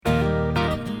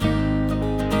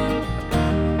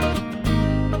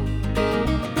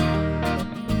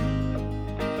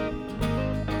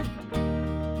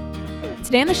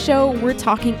Today on the show, we're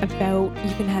talking about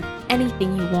you can have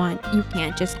anything you want. You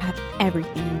can't just have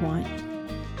everything you want.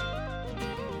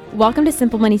 Welcome to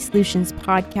Simple Money Solutions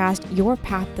Podcast, your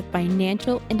path to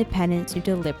financial independence through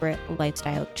deliberate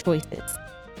lifestyle choices.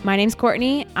 My name's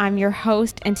Courtney. I'm your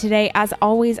host. And today, as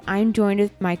always, I'm joined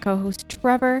with my co-host,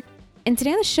 Trevor. And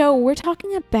today on the show, we're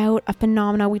talking about a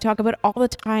phenomenon we talk about all the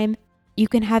time. You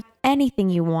can have anything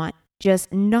you want,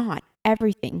 just not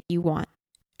everything you want.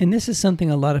 And this is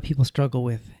something a lot of people struggle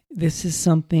with. This is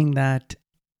something that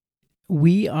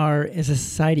we are, as a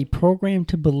society, programmed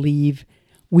to believe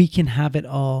we can have it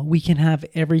all. We can have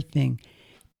everything.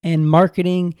 And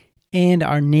marketing and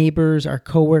our neighbors, our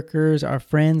coworkers, our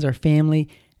friends, our family,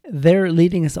 they're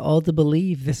leading us all to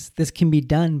believe this can be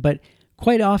done. But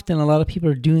quite often, a lot of people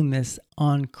are doing this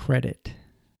on credit.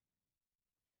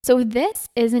 So this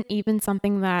isn't even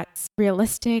something that's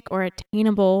realistic or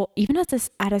attainable, even at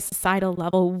a societal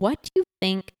level. What do you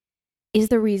think is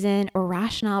the reason or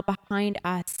rationale behind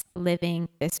us living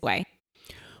this way?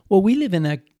 Well, we live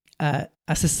in a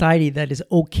society that is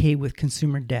okay with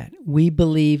consumer debt. We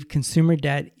believe consumer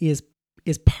debt is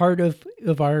part of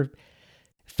our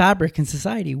fabric in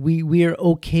society. We are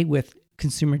okay with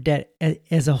consumer debt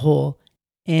as a whole,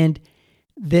 and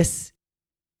this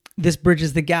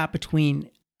bridges the gap between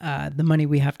the money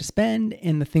we have to spend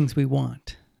and the things we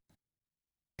want.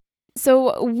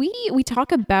 So we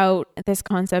talk about this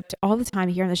concept all the time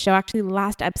here on the show. Actually,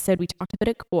 last episode, we talked about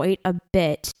it quite a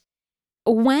bit.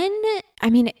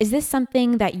 Is this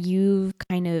something that you've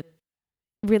kind of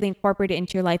really incorporated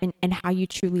into your life and how you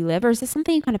truly live? Or is this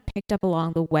something you kind of picked up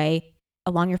along the way,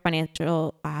 along your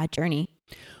financial journey?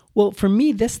 Well, for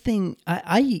me, this thing,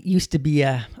 I used to be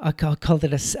I'll call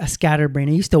it a scatterbrain.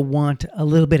 I used to want a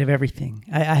little bit of everything.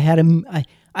 I had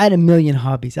a million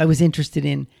hobbies. I was interested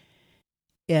in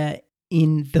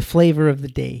the flavor of the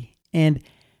day. And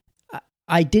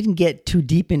I didn't get too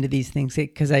deep into these things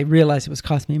because I realized it was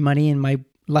costing me money. And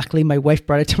luckily, my wife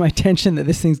brought it to my attention that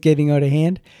this thing's getting out of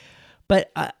hand. But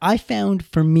I found,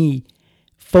 for me,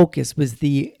 focus was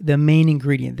the main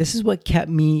ingredient. This is what kept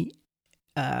me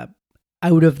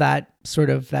out of that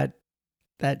sort of that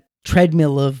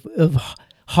treadmill of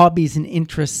hobbies and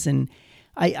interests. And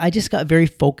I just got very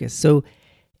focused. So,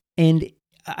 and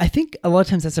I think a lot of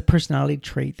times that's a personality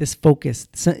trait, this focus.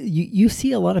 So you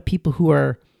see a lot of people who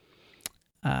are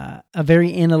a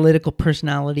very analytical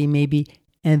personality maybe,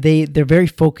 and they're very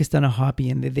focused on a hobby,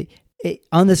 and they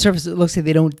on the surface it looks like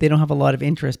they don't have a lot of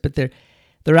interest, but they're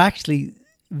actually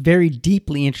very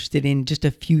deeply interested in just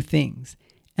a few things.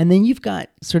 And then you've got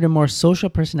sort of more social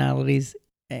personalities,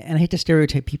 and I hate to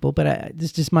stereotype people, but this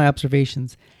is just my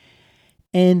observations.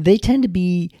 And they tend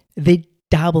to they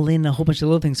dabble in a whole bunch of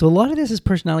little things. So a lot of this is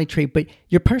personality trait, but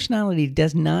your personality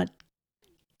does not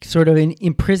sort of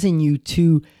imprison you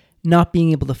to not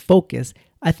being able to focus.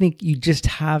 I think you just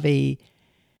have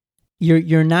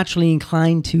you're naturally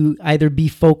inclined to either be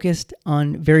focused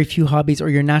on very few hobbies, or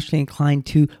you're naturally inclined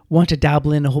to want to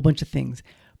dabble in a whole bunch of things.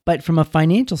 But from a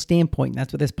financial standpoint,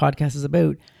 that's what this podcast is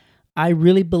about. I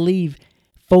really believe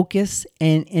focus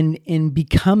and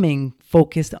becoming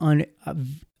focused on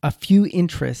a few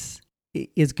interests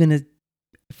is going to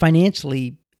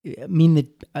financially mean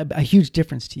a huge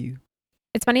difference to you.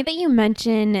 It's funny that you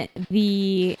mention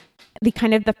the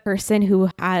kind of the person who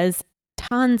has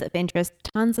tons of interests,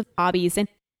 tons of hobbies, and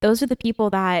those are the people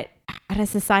that at a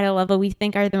societal level we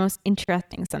think are the most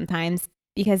interesting sometimes,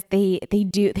 because they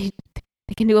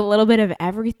can do a little bit of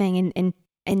everything, and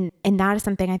that is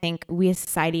something I think we as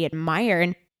society admire.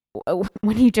 And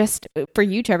when for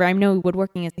you, Trevor, I know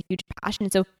woodworking is a huge passion.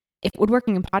 So if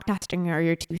woodworking and podcasting are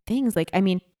your two things,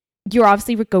 you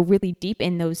obviously would go really deep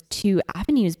in those two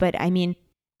avenues. But I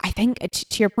think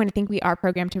to your point, I think we are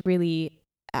programmed to really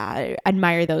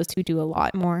admire those who do a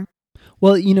lot more.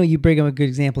 Well, you bring up good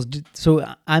examples. So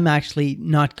I'm actually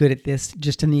not good at this,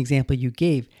 just in the example you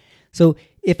gave. So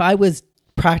if I was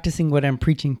practicing what I'm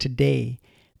preaching today,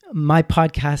 my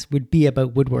podcast would be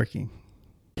about woodworking.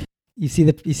 You see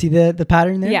the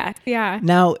pattern there? Yeah.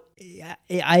 Now,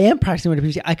 I am practicing what I'm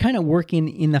preaching. I kind of work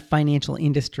in the financial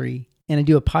industry, and I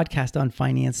do a podcast on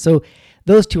finance. So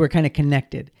those two are kind of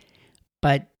connected.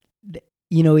 But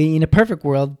in a perfect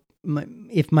world,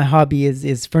 if my hobby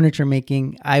is furniture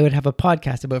making, I would have a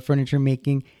podcast about furniture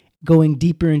making, going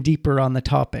deeper and deeper on the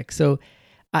topic. So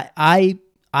I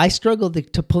struggle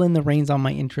to pull in the reins on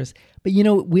my interests. But,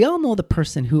 we all know the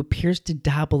person who appears to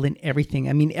dabble in everything.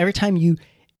 I mean, every time you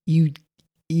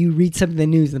read something in the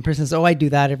news and the person says, oh, I do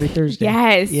that every Thursday.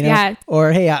 Yes, yes.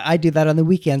 Or, hey, I do that on the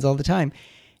weekends all the time.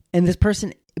 And this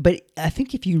person, but I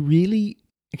think if you really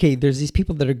okay, there's these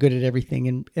people that are good at everything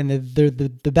and they're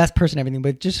the best person at everything.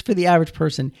 But just for the average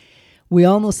person, we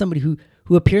all know somebody who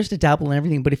appears to dabble in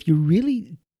everything. But if you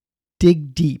really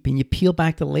dig deep and you peel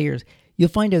back the layers, you'll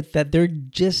find out that they're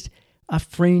just a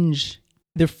fringe.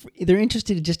 They're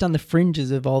interested just on the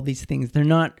fringes of all these things. They're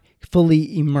not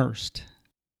fully immersed.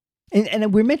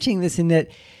 And we're mentioning this in that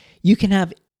you can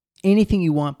have anything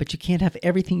you want, but you can't have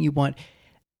everything you want.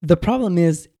 The problem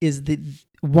is that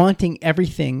wanting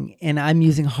everything, and I'm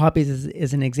using hobbies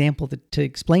as an example to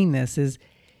explain this, is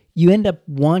you end up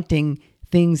wanting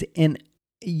things and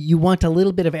you want a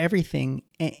little bit of everything,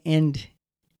 and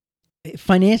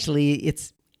financially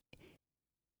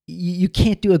you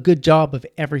can't do a good job of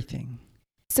everything.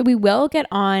 So we will get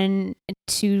on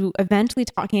to eventually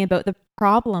talking about the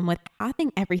problem with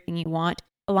having everything you want,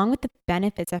 along with the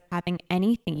benefits of having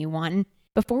anything you want. And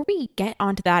before we get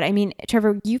onto that, I mean,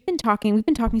 Trevor, we've been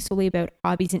talking solely about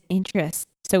hobbies and interests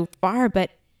so far,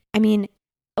 but I mean,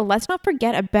 let's not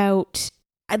forget about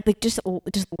like just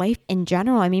life in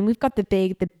general. I mean, we've got the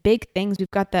big things. We've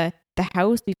got the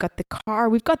house, we've got the car,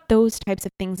 we've got those types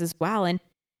of things as well. And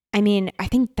I mean, I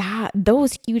think that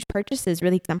those huge purchases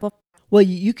really exemplify. Well,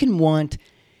 you can want,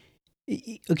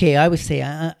 okay, I would say,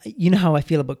 you know how I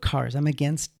feel about cars. I'm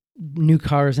against new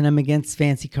cars and I'm against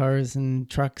fancy cars and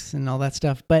trucks and all that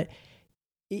stuff. But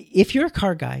if you're a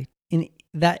car guy, and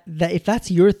that if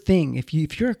that's your thing, if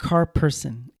you're a car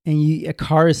person and a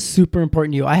car is super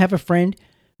important to you. I have a friend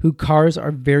who cars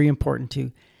are very important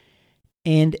to,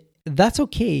 and that's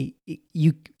okay.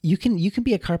 You can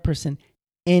be a car person,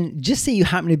 and just say you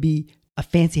happen to be a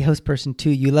fancy house person too.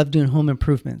 You love doing home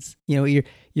improvements. You know,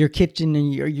 your kitchen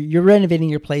and you're renovating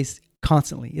your place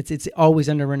constantly. It's always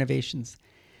under renovations.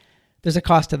 There's a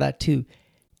cost to that too.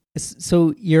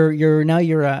 So you're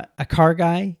a car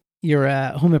guy, you're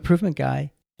a home improvement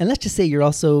guy, and let's just say you're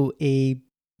also a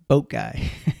boat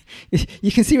guy.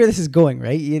 You can see where this is going,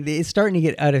 right? It's starting to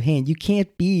get out of hand. You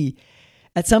can't be.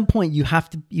 At some point, you have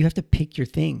to pick your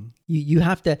thing. You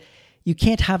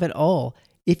can't have it all.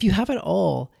 If you have it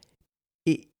all,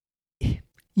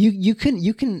 you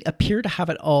can appear to have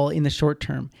it all in the short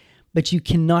term, but you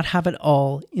cannot have it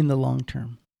all in the long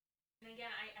term. And again,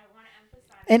 I want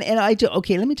to emphasize.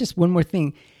 Okay, let me just one more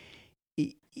thing.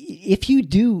 If you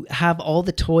do have all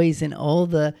the toys and all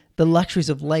the luxuries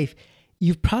of life,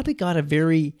 you've probably got a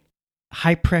very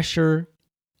high pressure,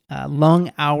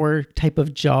 long hour type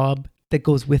of job that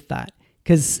goes with that,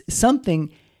 because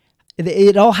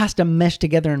it all has to mesh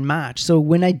together and match. So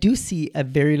when I do see a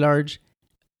very large,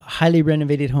 highly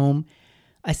renovated home,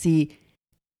 I see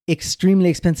extremely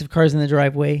expensive cars in the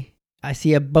driveway, I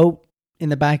see a boat in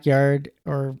the backyard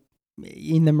or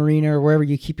in the marina or wherever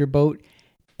you keep your boat,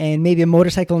 and maybe a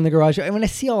motorcycle in the garage. And when I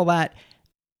see all that,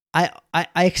 I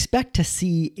expect to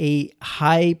see a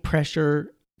high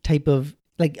pressure type of,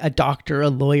 like a doctor, a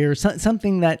lawyer,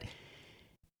 something that,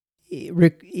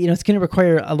 it's going to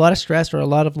require a lot of stress or a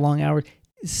lot of long hours.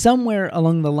 Somewhere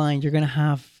along the line, you're going to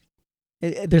have,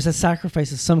 there's a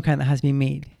sacrifice of some kind that has to be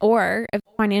made. Or if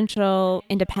financial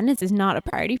independence is not a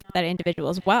priority for that individual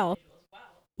as well.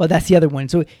 Well, that's the other one.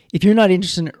 So if you're not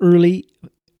interested in early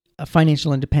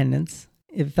financial independence,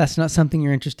 if that's not something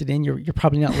you're interested in, you're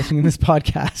probably not listening to this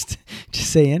podcast.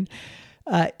 Just saying.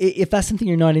 If that's something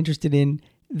you're not interested in,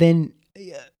 then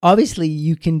obviously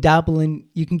you can dabble in,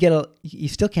 you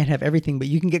still can't have everything, but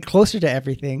you can get closer to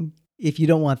everything if you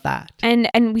don't want that.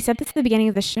 And we said this at the beginning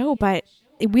of the show, but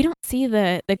we don't see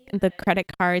the credit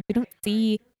cards. We don't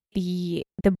see the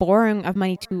borrowing of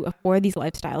money to afford these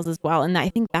lifestyles as well. And I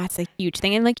think that's a huge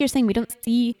thing. And like you're saying,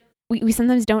 we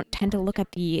sometimes don't tend to look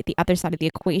at the other side of the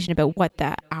equation about what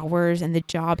the hours and the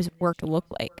jobs work look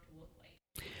like.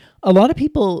 A lot of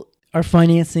people are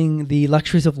financing the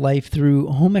luxuries of life through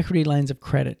home equity lines of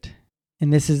credit.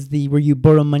 And this is where you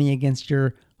borrow money against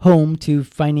your home to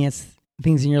finance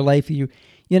things in your life. You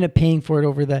end up paying for it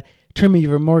over the term of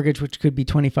your mortgage, which could be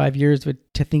 25 years. But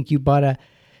to think you bought a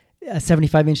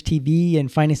 75-inch TV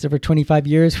and financed over 25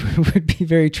 years would be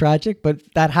very tragic, but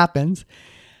that happens.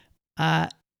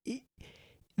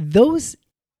 Those,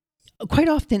 quite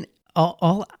often,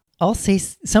 I'll say,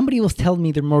 somebody will tell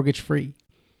me they're mortgage free.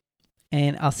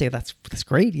 And I'll say, that's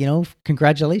great,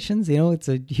 congratulations, it's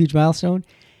a huge milestone.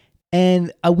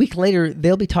 And a week later,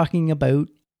 they'll be talking about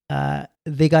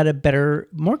they got a better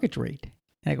mortgage rate.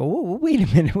 And I go, whoa, wait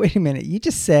a minute. You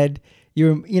just said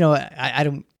I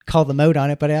don't call them out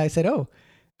on it, but I said, oh,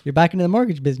 you're back into the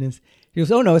mortgage business. He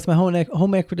goes, oh no, it's my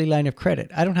home equity line of credit.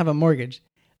 I don't have a mortgage.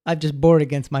 I've just borrowed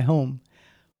against my home.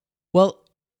 Well,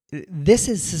 this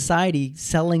is society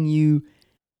selling you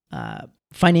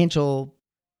financial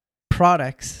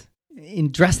products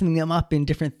and dressing them up in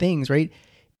different things, right?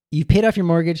 you paid off your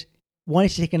mortgage. Why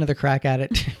don't you take another crack at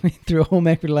it through a home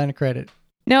equity line of credit?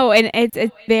 No, and it's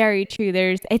very true.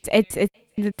 It's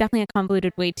definitely a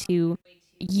convoluted way to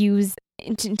use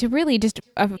to really just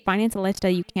finance a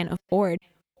lifestyle you can't afford.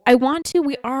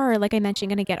 We are, like I mentioned,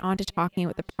 going to get on to talking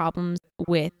about the problems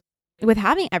with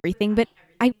having everything. But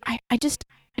I just,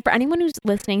 for anyone who's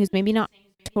listening, who's maybe not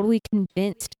totally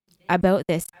convinced about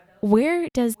this, where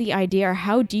does the idea, or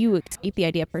how do you escape the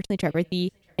idea personally, Trevor,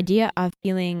 the idea of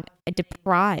feeling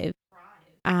deprived,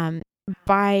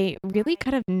 by really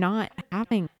kind of not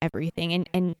having everything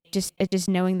and just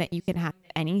knowing that you can have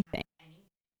anything?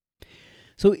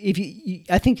 So if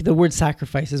I think the word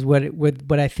sacrifice is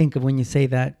what I think of when you say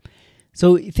that.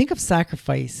 So think of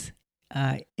sacrifice.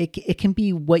 It can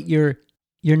be what you're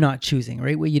not choosing,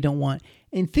 right? What you don't want.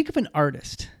 And think of an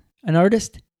artist,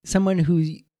 someone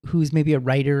who's maybe a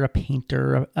writer, a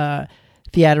painter, a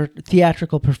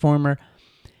theatrical performer.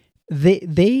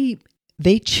 They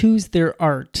choose their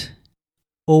art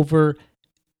over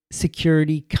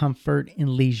security, comfort, and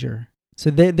leisure. So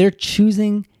they're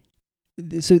choosing.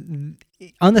 So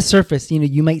on the surface,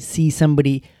 you might see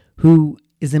somebody who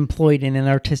is employed in an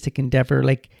artistic endeavor,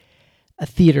 like a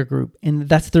theater group, and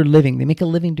that's their living. They make a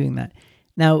living doing that.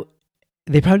 Now,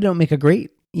 they probably don't make a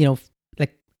great,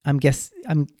 like because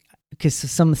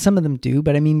some of them do,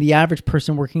 but I mean, the average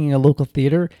person working in a local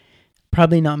theater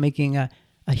probably not making a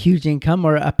huge income,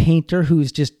 or a painter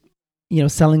who's just,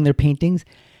 selling their paintings.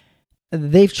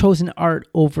 They've chosen art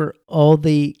over all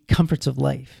the comforts of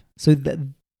life. So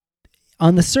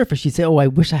on the surface, you'd say, oh, I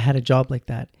wish I had a job like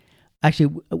that.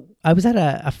 Actually, I was at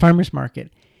a farmer's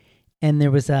market, and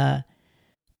there was a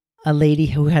lady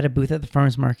who had a booth at the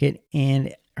farmer's market,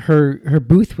 and her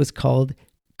booth was called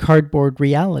Cardboard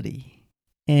Reality.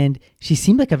 And she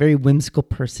seemed like a very whimsical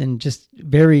person, just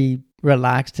very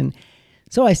relaxed. And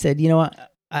so I said,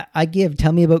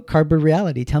 tell me about Cardboard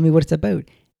Reality. Tell me what it's about.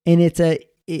 And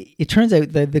it turns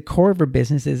out that the core of her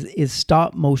business is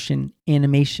stop motion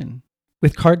animation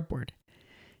with cardboard.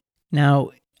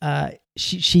 Now,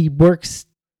 she works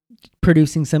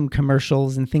producing some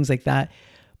commercials and things like that,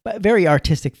 but very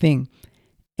artistic thing.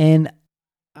 And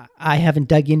I haven't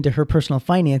dug into her personal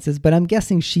finances, but I'm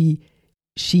guessing she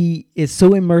is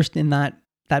so immersed in that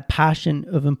passion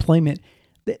of employment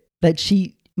that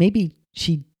she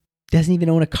doesn't even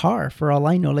own a car, for all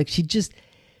I know. Like,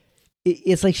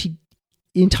 it's like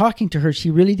in talking to her,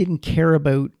 she really didn't care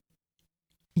about,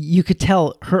 you could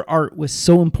tell her art was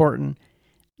so important,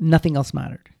 nothing else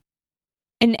mattered.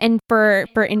 And for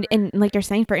like you're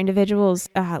saying, for individuals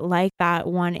like that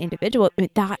one individual,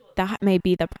 that may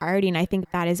be the priority, and I think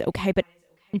that is okay. But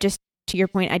just to your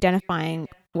point, identifying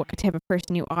what type of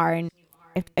person you are, and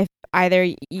if either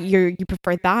you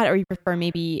prefer that, or you prefer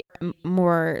maybe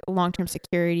more long-term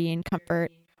security and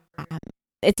comfort,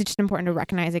 it's just important to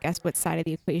recognize, I guess, what side of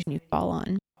the equation you fall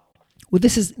on. Well,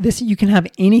 this you can have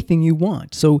anything you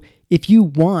want. So if you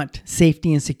want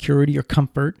safety and security or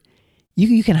comfort,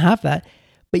 you can have that.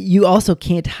 But you also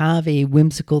can't have a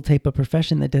whimsical type of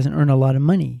profession that doesn't earn a lot of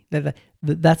money.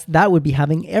 That would be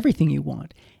having everything you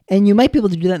want. And you might be able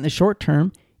to do that in the short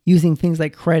term using things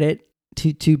like credit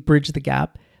to bridge the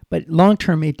gap. But long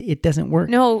term, it doesn't work.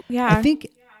 No, yeah.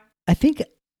 I think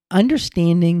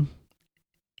understanding.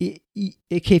 Okay,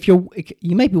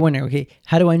 you might be wondering, okay,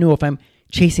 how do I know if I'm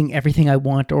chasing everything I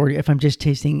want, or if I'm just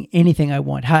chasing anything I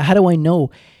want? How do I know?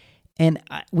 And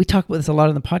we talk about this a lot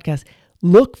on the podcast.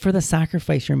 Look for the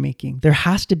sacrifice you're making. There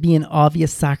has to be an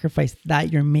obvious sacrifice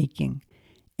that you're making.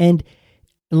 And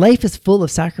life is full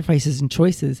of sacrifices and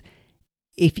choices.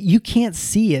 If you can't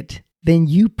see it, then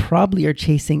you probably are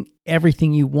chasing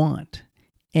everything you want.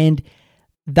 And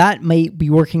that might be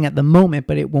working at the moment,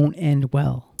 but it won't end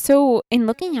well. So in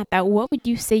looking at that, what would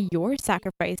you say your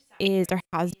sacrifice is or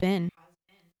has been?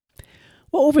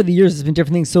 Well, over the years, it's been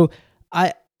different things. So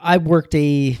I worked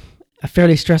a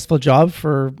fairly stressful job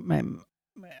for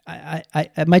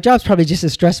my job's probably just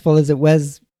as stressful as it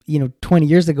was, 20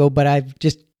 years ago, but I've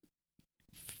just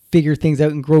figured things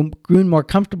out and grown more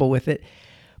comfortable with it.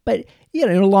 But,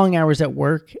 long hours at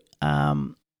work,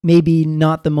 maybe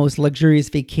not the most luxurious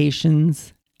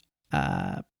vacations,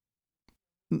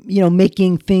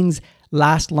 making things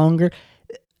last longer.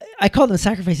 I call them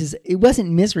sacrifices. It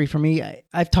wasn't misery for me.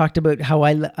 I've talked about how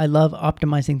I love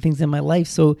optimizing things in my life.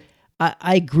 So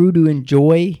I grew to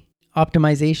enjoy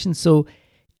optimization. So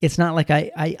it's not like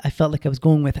I felt like I was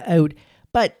going without,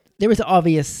 but there was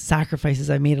obvious sacrifices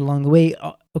I made along the way.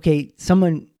 Okay,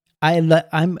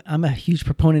 I'm a huge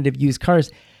proponent of used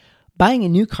cars. Buying a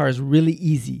new car is really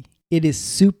easy. It is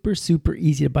super, super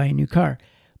easy to buy a new car.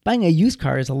 Buying a used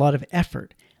car is a lot of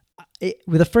effort.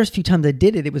 with the first few times I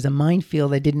did it, it was a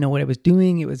minefield. I didn't know what I was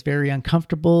doing. It was very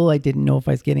uncomfortable. I didn't know if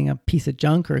I was getting a piece of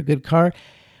junk or a good car.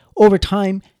 Over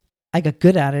time, I got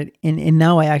good at it, and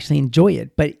now I actually enjoy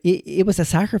it. But it was a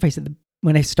sacrifice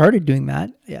when I started doing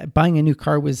that. Buying a new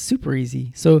car was super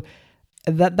easy. So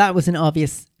that was an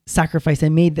obvious sacrifice I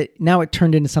made that now it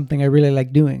turned into something I really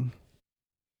like doing.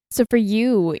 So for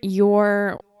you,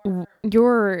 your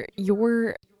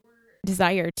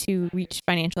desire to reach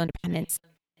financial independence,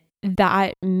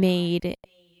 that made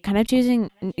kind of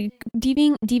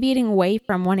deviating away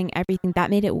from wanting everything, that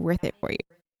made it worth it for you.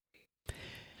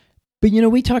 But,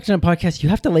 we talked on a podcast, you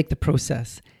have to like the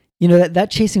process. That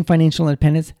chasing financial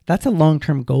independence, that's a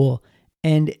long-term goal.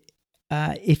 And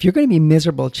if you're going to be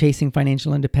miserable chasing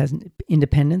financial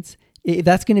independence,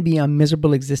 that's going to be a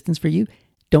miserable existence for you.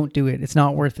 Don't do it. It's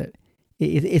not worth it.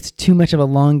 It's too much of a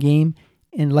long game,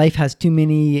 and life has too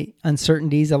many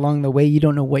uncertainties along the way. You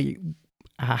don't know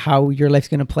how your life's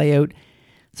going to play out.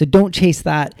 So don't chase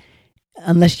that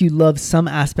unless you love some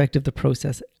aspect of the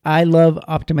process. I love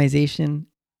optimization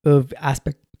of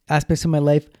aspects of my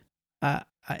life.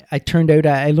 I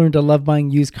learned to love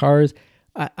buying used cars.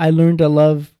 I learned to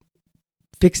love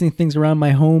fixing things around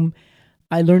my home.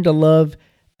 I learned to love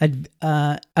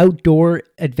outdoor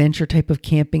adventure type of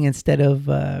camping instead of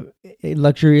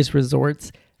luxurious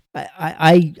resorts.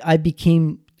 I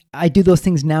do those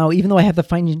things now, even though I have the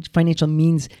financial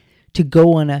means to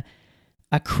go on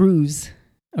a cruise.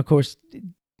 Of course,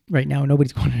 right now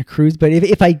nobody's going on a cruise, but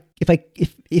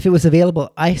if it was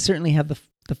available, I certainly have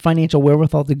the financial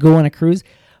wherewithal to go on a cruise.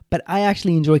 But I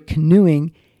actually enjoy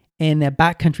canoeing and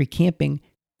backcountry camping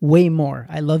way more.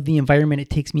 I love the environment it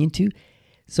takes me into.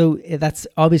 So that's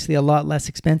obviously a lot less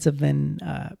expensive than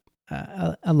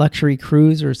a luxury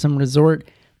cruise or some resort.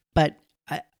 But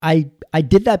I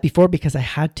did that before because I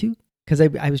had to, because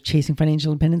I was chasing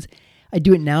financial independence. I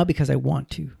do it now because I want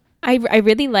to. I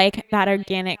really like that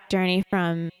organic journey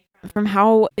from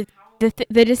how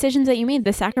the decisions that you made,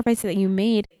 the sacrifices that you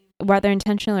made, whether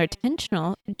intentional or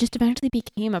intentional, just eventually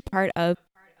became a part of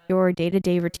your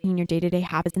day-to-day routine, your day-to-day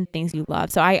habits and things you love.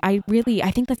 So I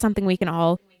think that's something we can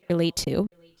all relate to.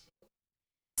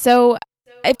 So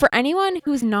for anyone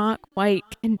who's not quite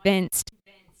convinced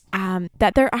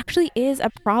that there actually is a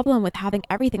problem with having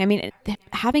everything. I mean,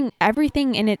 having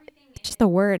everything in it, just a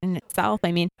word in itself.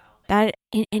 I mean, that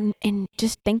in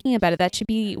just thinking about it, that should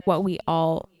be what we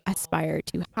all aspire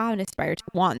to have and aspire to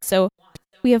want. So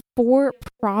we have 4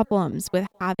 problems with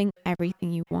having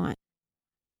everything you want.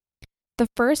 The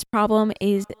first problem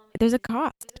is there's a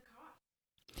cost.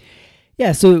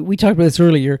 Yeah, so we talked about this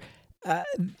earlier.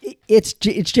 It's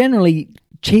generally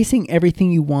chasing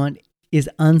everything you want is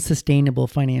unsustainable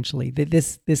financially.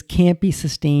 This can't be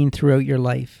sustained throughout your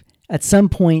life. At some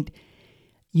point,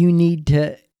 you need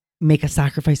to make a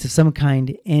sacrifice of some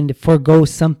kind and forego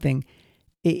something.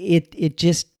 It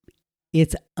just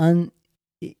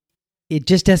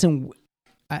doesn't.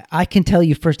 I can tell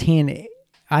you firsthand.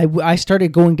 I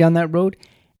started going down that road,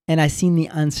 and I seen the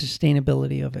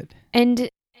unsustainability of it. And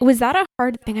was that a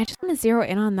hard thing? I just want to zero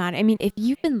in on that. I mean, if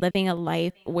you've been living a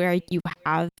life where you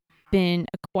have been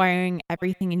acquiring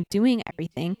everything and doing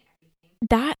everything,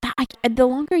 the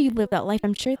longer you live that life,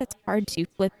 I'm sure that's hard to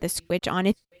flip the switch on.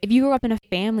 If you grew up in a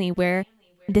family where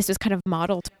this was kind of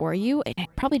modeled for you, it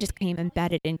probably just came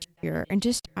embedded into and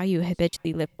just how you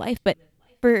habitually live life. But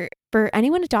for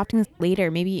anyone adopting this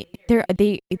later, maybe they're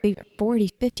 40,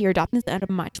 50, or adopting this at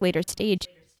a much later stage.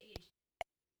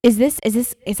 Is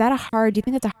that a hard? Do you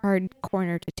think that's a hard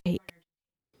corner to take?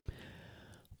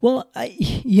 Well,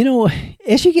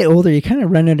 as you get older, you kind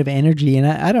of run out of energy, and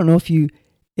I don't know if you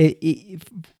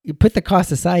put the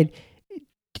cost aside.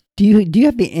 Do you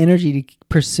have the energy to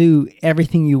pursue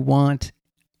everything you want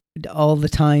all the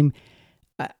time?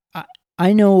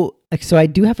 I know. So I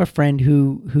do have a friend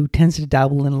who tends to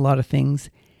dabble in a lot of things,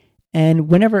 and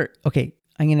whenever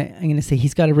I'm gonna say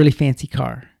he's got a really fancy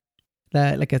car,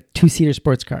 like a 2-seater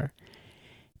sports car,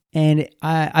 and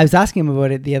I was asking him about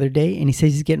it the other day, and he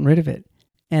says he's getting rid of it.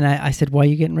 And I said, why are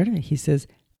you getting rid of it? He says,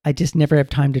 I just never have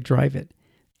time to drive it.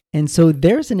 And so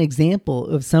there's an example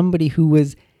of somebody who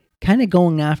was kind of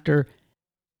going after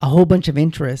a whole bunch of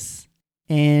interests.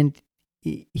 And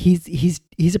he's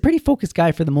a pretty focused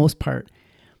guy for the most part.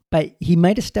 But he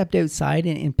might have stepped outside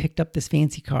and picked up this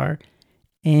fancy car,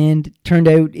 and turned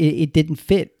out it didn't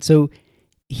fit. So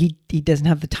he doesn't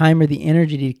have the time or the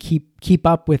energy to keep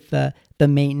up with the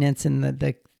maintenance and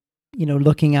the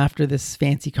looking after this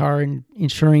fancy car and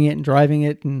insuring it and driving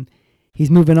it, and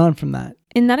he's moving on from that.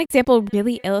 And that example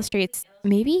really illustrates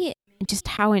maybe just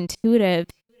how intuitive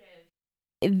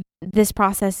this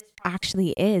process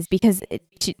actually is, because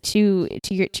to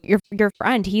your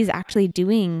friend, he's actually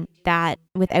doing that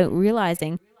without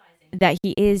realizing that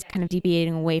he is kind of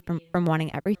deviating away from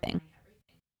wanting everything.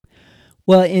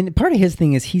 Well, and part of his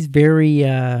thing is he's very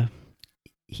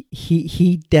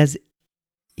he's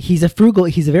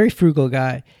a very frugal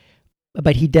guy,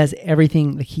 but he does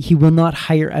everything. Like he will not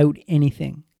hire out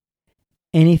anything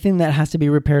that has to be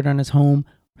repaired on his home,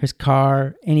 his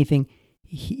car, anything.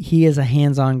 He is a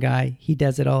hands-on guy. He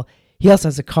does it all. He also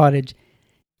has a cottage,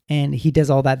 and he does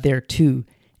all that there too.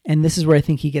 And this is where I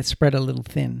think he gets spread a little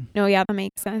thin. No, yeah, that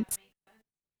makes sense.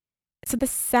 So the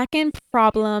second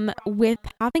problem with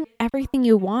having everything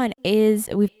you want is,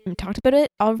 we've talked about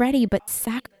it already, but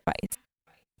sacrifice.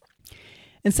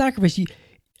 And sacrifice,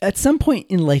 at some point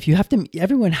in life,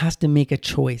 everyone has to make a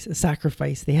choice, a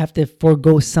sacrifice. They have to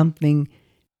forego something,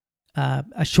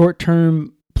 a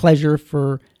short-term pleasure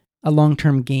for a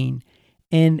long-term gain.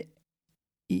 And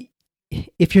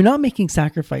if you're not making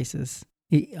sacrifices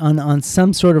on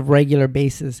some sort of regular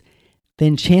basis,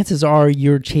 then chances are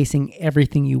you're chasing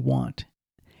everything you want.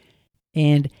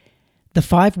 And the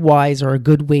 5 whys are a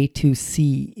good way to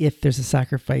see if there's a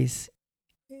sacrifice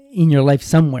in your life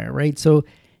somewhere, right? So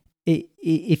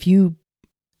if you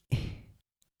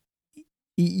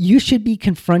should be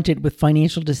confronted with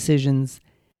financial decisions,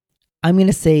 I'm going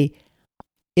to say,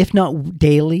 if not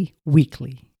daily,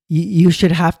 weekly. You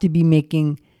should have to be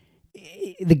making,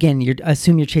 again,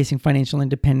 assume you're chasing financial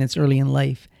independence early in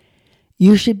life.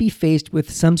 You should be faced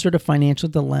with some sort of financial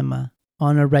dilemma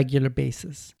on a regular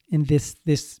basis. And this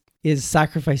is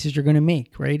sacrifices you're going to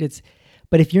make, right?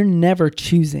 But if you're never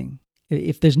choosing,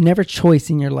 if there's never choice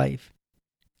in your life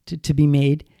to be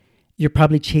made, you're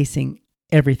probably chasing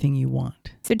everything you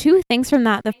want. So 2 things from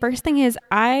that. The first thing is,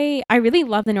 I really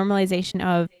love the normalization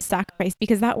of sacrifice,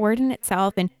 because that word in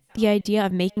itself and the idea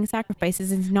of making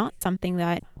sacrifices is not something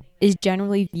that is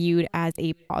generally viewed as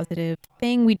a positive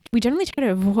thing. We generally try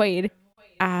to avoid,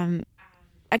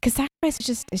 because sacrifice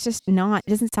is just not, it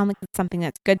doesn't sound like it's something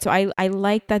that's good. So I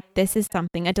like that this is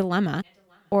something, a dilemma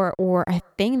or a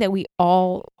thing that we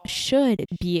all should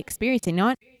be experiencing,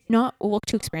 not look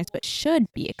to experience, but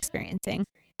should be experiencing.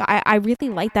 I really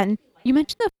like that. And you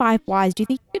mentioned the 5 whys. Do you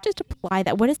think you could just apply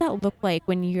that? What does that look like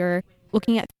when you're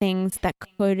looking at things that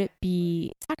could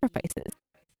be sacrifices?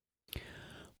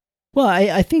 Well,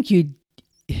 I think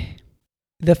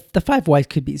the 5 whys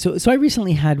could be, so I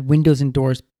recently had windows and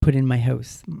doors put in my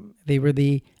house. They were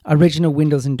the original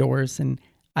windows and doors, and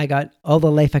I got all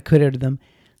the life I could out of them.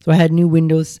 So I had new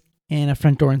windows and a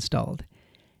front door installed.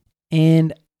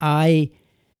 And I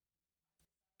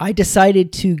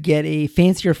decided to get a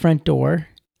fancier front door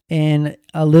and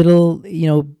a little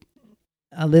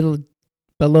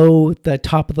below the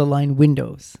top of the line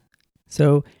windows.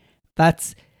 So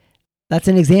that's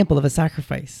an example of a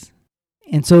sacrifice.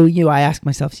 And so, I ask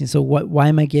myself, so why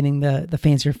am I getting the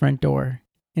fancier front door?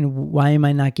 And why am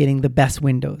I not getting the best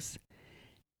windows?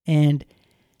 And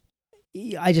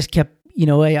I just kept,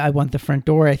 I want the front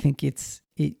door. I think it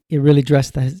really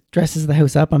dresses the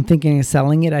house up. I'm thinking of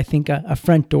selling it. I think a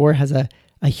front door has a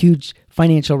huge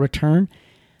financial return.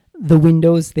 The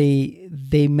windows,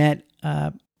 they met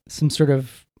some sort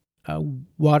of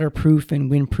waterproof and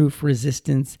windproof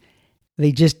resistance.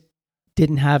 They just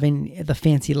didn't have any the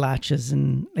fancy latches,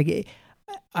 and like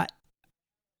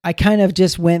I kind of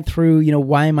just went through,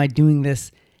 why am I doing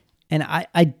this? And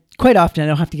I quite often I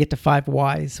don't have to get to 5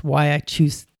 whys why I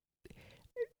choose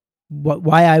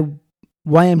why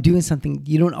I'm doing something.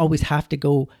 You don't always have to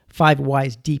go 5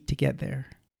 whys deep to get there.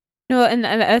 No, and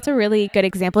that's a really good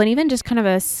example. And even just kind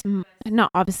of not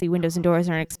obviously windows and doors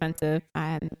are an expensive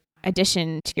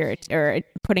addition to or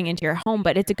putting into your home,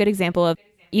 but it's a good example of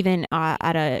even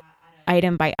at a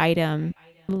item by item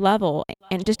level,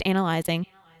 and just analyzing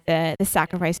the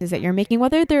sacrifices that you're making,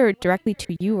 whether they're directly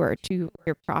to you or to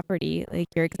your property, like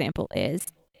your example is.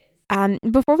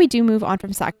 Before we do move on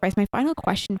from sacrifice, my final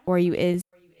question for you is,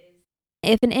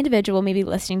 if an individual maybe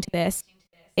listening to this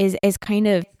is kind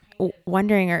of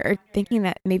wondering or thinking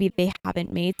that maybe they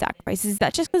haven't made sacrifices, is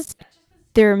that just because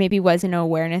there maybe was no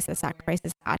awareness that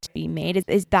sacrifices had to be made?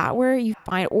 Is that where you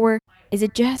find, or is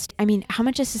it just, how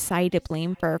much is society to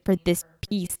blame for this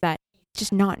piece that's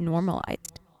just not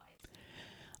normalized?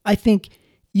 I think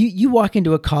you walk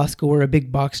into a Costco or a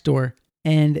big box store,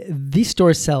 and these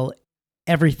stores sell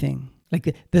everything.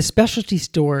 Like the specialty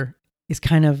store is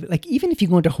kind of like, even if you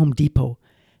go into Home Depot,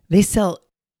 they sell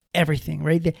everything,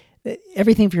 right?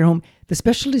 Everything for your home. The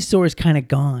specialty store is kind of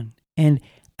gone. And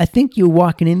I think you're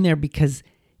walking in there because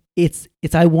it's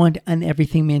I want an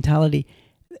everything mentality.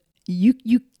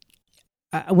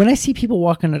 When I see people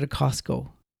walking out of Costco,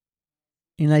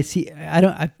 and I see, I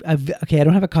don't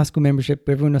have a Costco membership.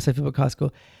 Everyone knows how I feel about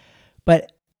Costco,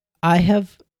 but I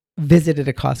have visited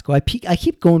a Costco. I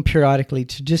keep going periodically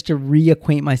to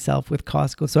reacquaint myself with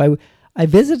Costco. So I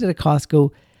visited a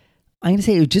Costco. I'm going to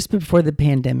say it was just before the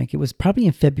pandemic. It was probably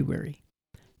in February,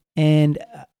 and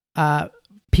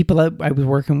people I was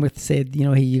working with said,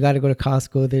 hey, you got to go to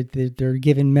Costco. They're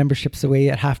giving memberships away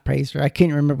at half price, or I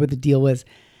can't remember what the deal was.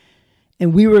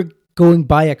 And we were going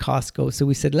by a Costco, so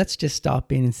we said, let's just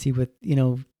stop in and see what,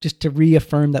 just to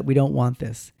reaffirm that we don't want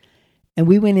this. And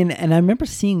we went in, and I remember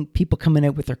seeing people coming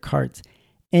out with their carts.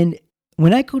 And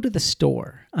when I go to the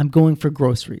store, I'm going for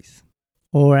groceries,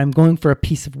 or I'm going for a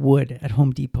piece of wood at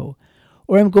Home Depot,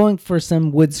 or I'm going for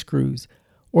some wood screws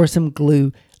or some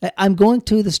glue. I'm going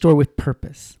to the store with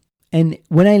purpose. And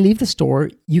when I leave the store,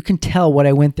 you can tell what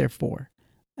I went there for.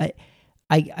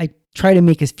 I try to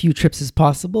make as few trips as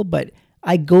possible, but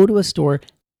I go to a store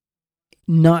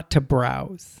not to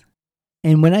browse.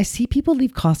 And when I see people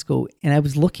leave Costco, and I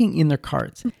was looking in their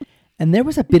carts, and there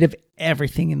was a bit of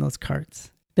everything in those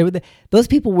carts. Those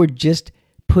people were just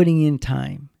putting in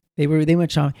time. They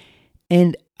went shopping.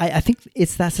 And I think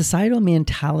it's that societal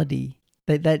mentality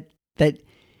that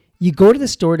you go to the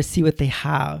store to see what they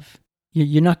have.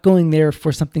 You're not going there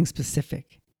for something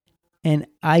specific. And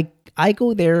I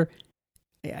go there.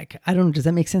 I don't know. Does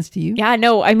that make sense to you? Yeah,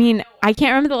 no. I mean, I can't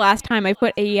remember the last time I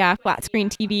put a flat screen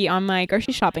TV on my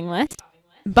grocery shopping list,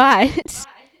 but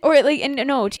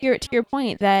to your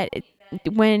point that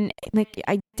when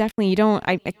I definitely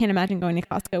I can't imagine going to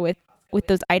Costco with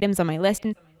those items on my list.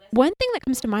 And one thing that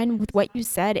comes to mind with what you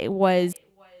said, it was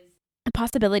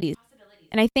possibilities.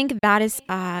 And I think that is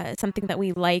something that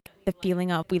we like the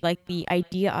feeling of, we like the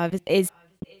idea of is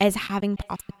as having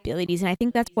possibilities. And I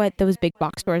think that's what those big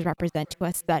box stores represent to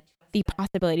us, that the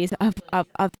possibilities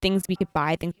of things we could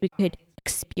buy, things we could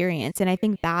experience. And I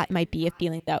think that might be a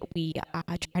feeling that we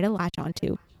try to latch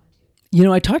onto.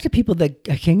 I talk to people that,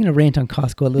 I'm going to rant on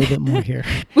Costco a little bit more here.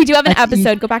 We do have an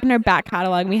episode. Go back in our back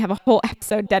catalog. We have a whole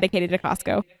episode dedicated to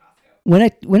Costco.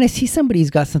 When I see somebody who's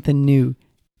got something new,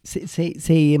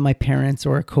 say my parents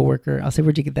or a coworker, I'll say,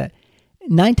 where'd you get that?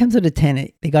 9 times out of 10,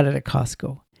 they got it at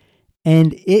Costco.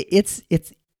 And it's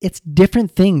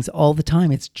different things all the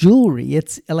time. It's jewelry,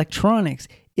 it's electronics,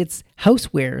 it's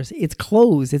housewares, it's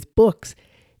clothes, it's books,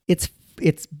 it's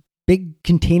big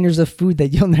containers of food that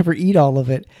you'll never eat all of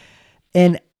it.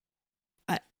 And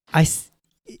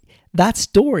that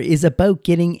store is about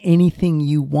getting anything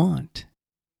you want.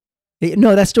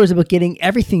 No, that store is about getting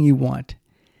everything you want.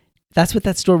 That's what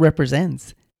that store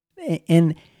represents.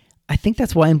 And I think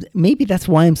that's why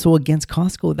I'm so against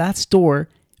Costco. That store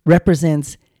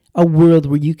represents a world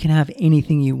where you can have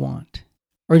anything you want.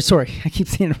 Or sorry, I keep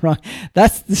saying it wrong.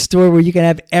 That's the store where you can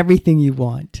have everything you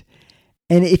want.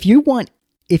 And if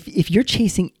you're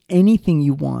chasing anything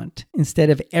you want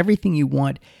instead of everything you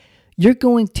want, you're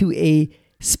going to a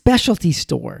specialty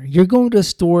store. You're going to a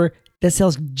store that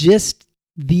sells just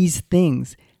these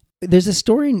things. There's a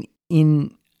store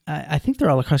in I think they're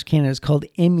all across Canada. It's called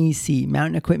MEC,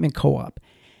 Mountain Equipment Co-op.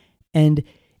 And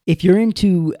if you're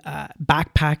into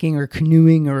backpacking or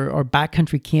canoeing or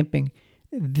backcountry camping,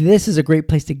 this is a great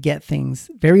place to get things,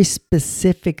 very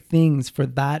specific things for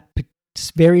that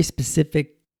very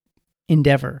specific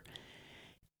endeavor.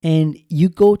 And you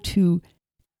go to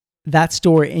that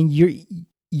store and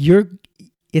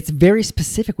it's very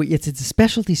specific. It's a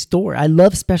specialty store. I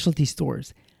love specialty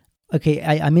stores. Okay,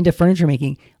 I'm into furniture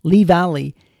making. Lee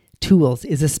Valley Tools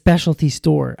is a specialty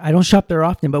store. I don't shop there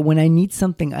often, but when I need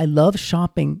something, I love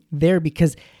shopping there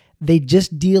because they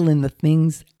just deal in the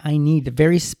things I need, the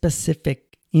very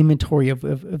specific inventory of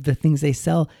the things they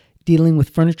sell, dealing with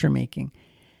furniture making.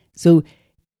 So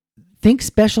think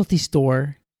specialty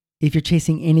store if you're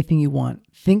chasing anything you want.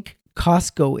 Think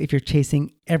Costco if you're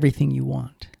chasing everything you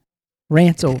want.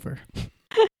 Rant's over.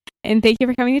 And thank you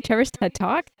for coming to Trevor's TED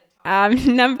Talk.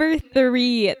 Number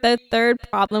 3, the third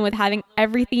problem with having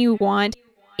everything you want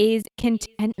is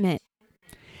contentment.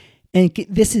 And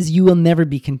this is, you will never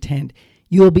be content.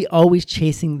 You will be always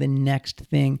chasing the next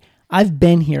thing. I've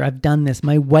been here. I've done this.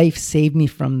 My wife saved me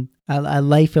from a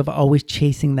life of always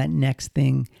chasing that next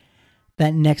thing,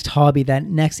 that next hobby, that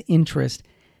next interest,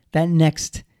 that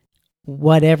next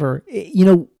whatever.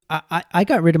 I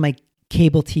got rid of my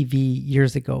cable TV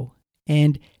years ago,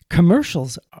 and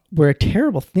commercials were a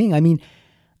terrible thing. I mean,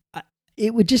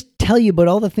 it would just tell you about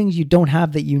all the things you don't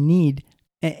have that you need.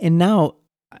 And now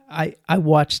I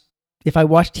watch, if I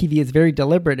watch TV, it's very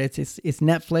deliberate. It's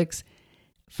Netflix.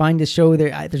 Find a show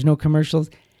there. There's no commercials.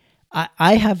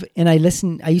 I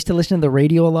used to listen to the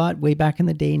radio a lot way back in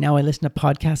the day. Now I listen to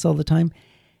podcasts all the time.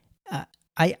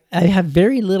 I have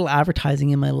very little advertising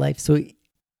in my life, so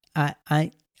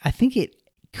I think it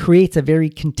creates a very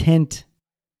content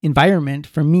environment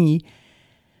for me.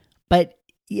 But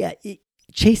yeah,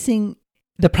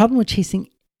 the problem with chasing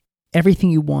everything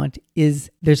you want is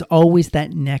there's always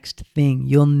that next thing.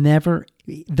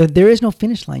 There is no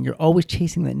finish line. You're always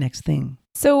chasing that next thing.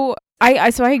 So I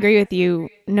agree with you.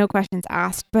 No questions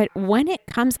asked. But when it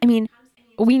comes, I mean,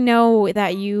 we know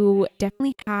that you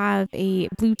definitely have a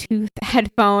Bluetooth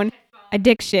headphone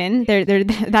addiction.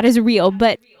 That is real.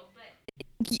 But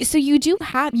so you do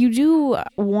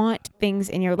want things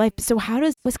in your life. So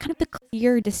what's kind of the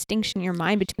clear distinction in your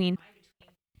mind between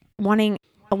wanting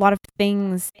a lot of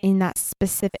things in that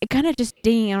specific, kind of just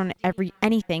digging on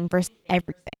anything versus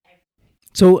everything?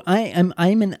 So I'm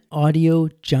an audio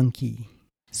junkie.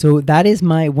 So that is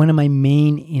one of my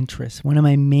main interests, one of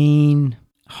my main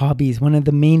hobbies, one of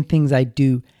the main things I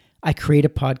do. I create a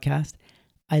podcast.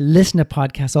 I listen to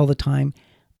podcasts all the time.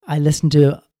 I listen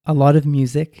to a lot of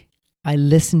music. I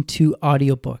listen to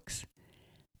audiobooks.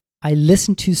 I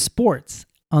listen to sports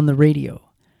on the radio.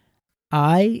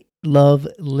 I love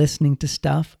listening to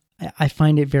stuff. I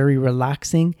find it very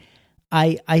relaxing.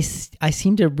 I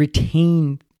seem to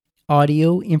retain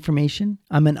audio information.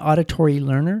 I'm an auditory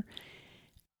learner.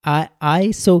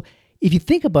 So if you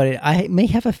think about it, I may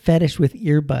have a fetish with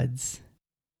earbuds,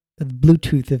 with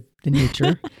Bluetooth of the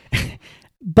nature,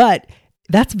 but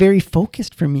that's very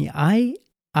focused for me.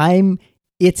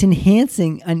 It's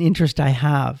enhancing an interest I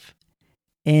have.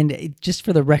 And just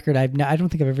for the record, I don't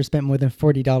think I've ever spent more than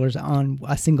 $40 on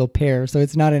a single pair. So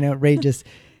it's not an outrageous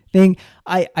thing.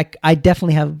 I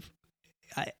definitely have,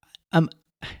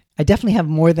 I definitely have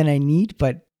more than I need,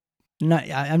 but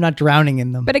I'm not drowning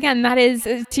in them. But again, that's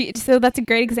a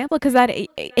great example, because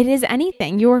it is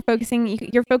anything. You're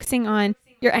focusing on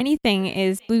your anything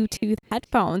is Bluetooth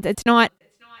headphones. It's not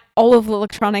all of the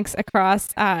electronics across.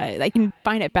 I can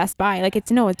find at Best Buy.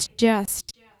 It's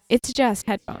just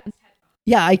headphones.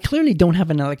 Yeah, I clearly don't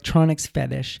have an electronics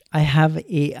fetish.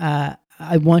 I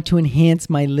want to enhance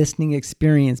my listening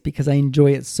experience because I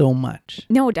enjoy it so much.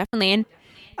 No, definitely. And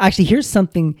actually, here's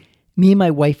something me and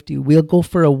my wife do. We'll go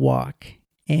for a walk,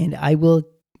 and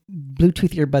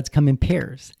Bluetooth earbuds come in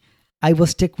pairs. I will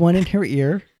stick one in her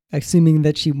ear, assuming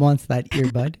that she wants that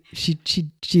earbud.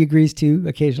 She agrees to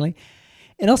occasionally.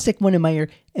 And I'll stick one in my ear,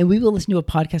 and we will listen to a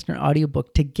podcast or an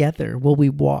audiobook together while we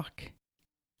walk.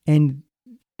 And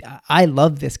I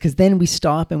love this because then we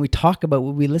stop and we talk about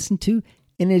what we listen to,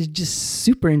 and it's just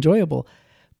super enjoyable.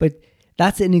 But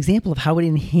that's an example of how it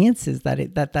enhances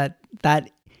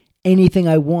that anything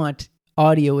I want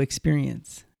audio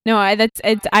experience. No, I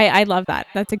love that.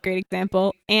 That's a great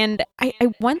example. And I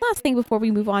one last thing before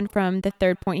we move on from the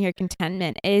third point here,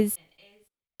 contentment, is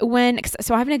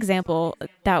so I have an example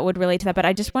that would relate to that, but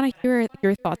I just want to hear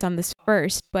your thoughts on this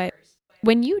first. But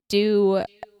when you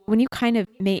kind of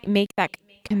make that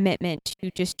commitment to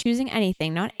just choosing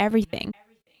anything, not everything,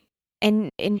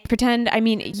 and pretend, I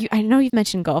mean, I know you've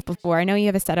mentioned golf before. I know you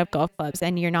have a set of golf clubs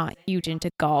and you're not huge into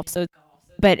golf. So,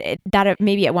 but that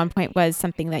maybe at one point was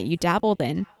something that you dabbled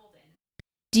in.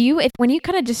 When you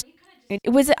kind of just, I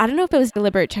don't know if it was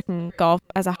deliberate checking golf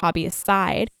as a hobby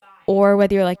aside, or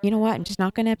whether you're like, you know what, I'm just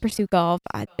not going to pursue golf.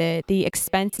 The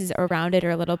expenses around it are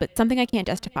a little bit something I can't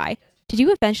justify. Did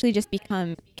you eventually just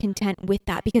become content with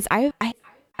that? Because I'm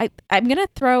going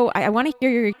to I want to hear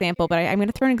your example, but I'm going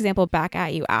to throw an example back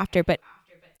at you after. But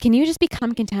can you just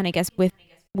become content, I guess, with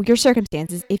your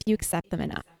circumstances if you accept them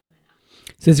enough?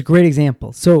 So it's a great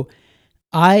example. So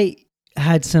I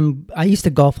used to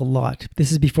golf a lot.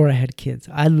 This is before I had kids.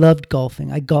 I loved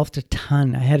golfing. I golfed a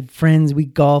ton. I had friends. We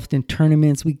golfed in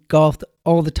tournaments. We golfed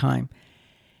all the time.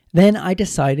 Then me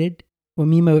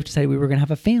and my wife decided we were going to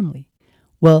have a family.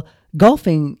 Well,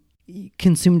 golfing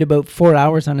consumed about 4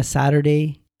 hours on a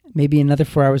Saturday, maybe another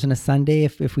 4 hours on a Sunday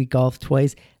if we golfed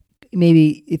twice.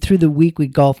 Maybe through the week we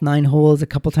golfed 9 holes a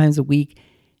couple times a week.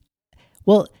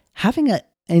 Well,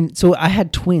 and so I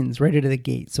had twins right out of the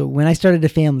gate. So when I started a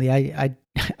family,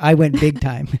 I went big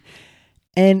time.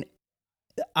 And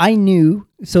I knew,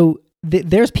 so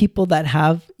there's people that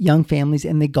have young families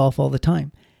and they golf all the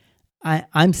time.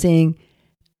 I'm saying,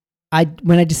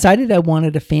 when I decided I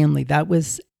wanted a family, that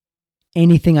was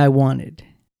anything I wanted.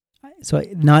 So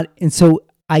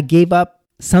I gave up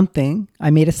something. I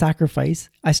made a sacrifice.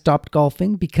 I stopped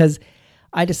golfing because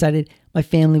I decided my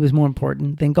family was more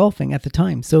important than golfing at the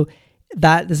time. So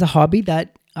that is a hobby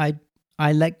that I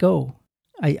let go.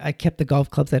 I kept the golf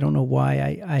clubs. I don't know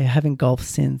why. I haven't golfed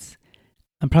since.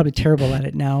 I'm probably terrible at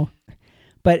it now.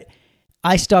 But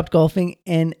I stopped golfing,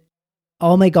 and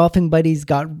all my golfing buddies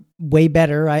got way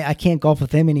better. I can't golf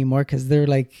with them anymore because they're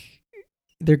like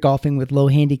they're golfing with low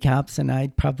handicaps, and I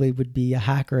probably would be a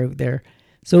hacker out there.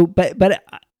 So, but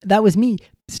that was me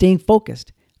staying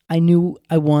focused. I knew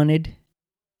what I wanted.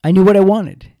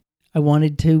 I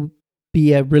wanted to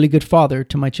be a really good father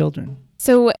to my children.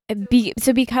 So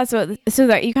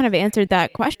that you kind of answered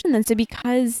that question then. So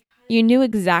because you knew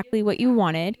exactly what you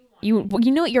wanted, you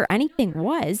know what your anything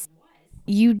was,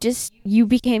 you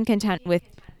became content with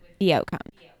the outcome.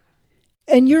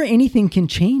 And your anything can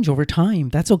change over time.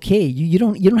 That's okay. You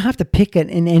don't have to pick an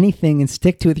anything and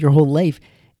stick to it your whole life.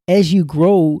 As you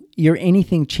grow, your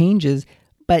anything changes.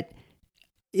 But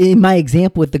in my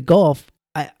example with the golf,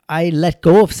 I let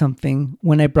go of something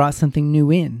when I brought something new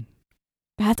in.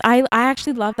 I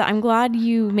actually love that. I'm glad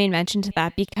you made mention to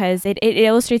that, because it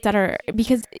illustrates that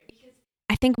because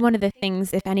I think one of the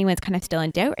things, if anyone's kind of still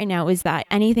in doubt right now, is that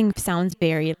anything sounds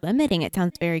very limiting. It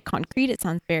sounds very concrete. It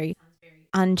sounds very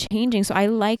unchanging. So I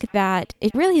like that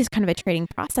it really is kind of a trading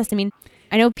process. I mean,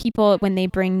 I know people, when they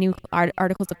bring new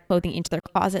articles of clothing into their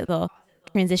closet, they'll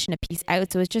transition a piece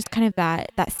out. So it's just kind of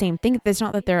that same thing. It's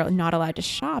not that they're not allowed to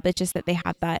shop. It's just that they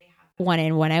have that one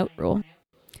in, one out rule.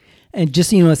 And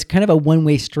just, it's kind of a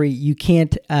one-way street. You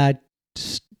can't, trade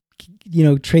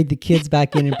the kids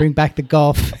back in and bring back the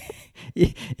golf.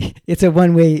 It's a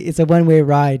one-way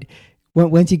ride.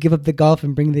 Once you give up the golf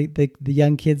and bring the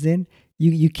young kids in,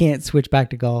 you can't switch back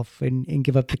to golf and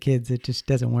give up the kids. It just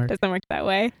doesn't work. Doesn't work that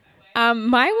way.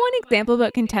 My one example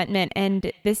about contentment,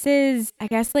 and this is, I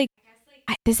guess,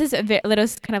 this is a little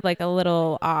kind of like a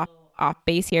little off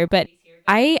base here, but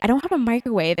I don't have a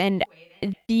microwave, and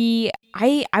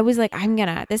I was like, I'm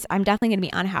definitely gonna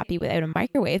be unhappy without a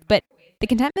microwave. But the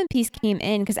contentment piece came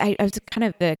in because I was kind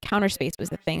of, the counter space was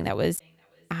the thing that was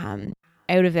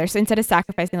out of there. So instead of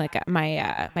sacrificing like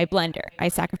my blender, I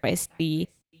sacrificed the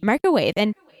microwave.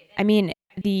 And I mean,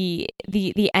 the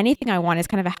anything I want is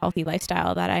kind of a healthy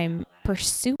lifestyle that I'm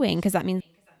pursuing, because that means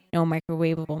no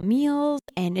microwavable meals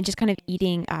and just kind of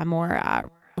eating more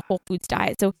whole foods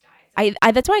diet. So I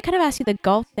that's why I kind of asked you the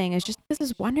golf thing, is just because I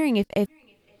was wondering if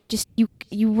just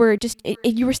you were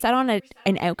set on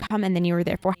an outcome and then you were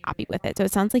therefore happy with it. So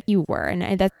it sounds like you were, and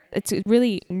it's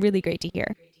really, really great to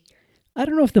hear. I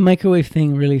don't know if the microwave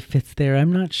thing really fits there.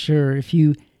 I'm not sure if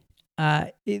you.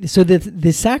 So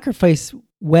the sacrifice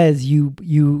was you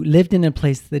lived in a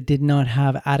place that did not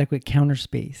have adequate counter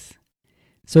space.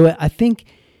 So I think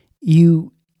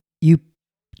you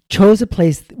chose a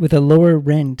place with a lower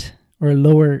rent or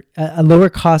a lower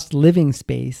cost living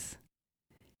space,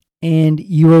 and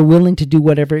you were willing to do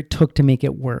whatever it took to make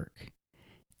it work.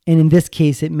 And in this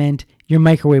case, it meant your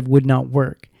microwave would not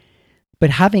work.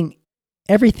 But having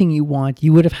everything you want,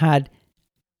 you would have had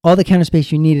all the counter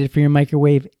space you needed for your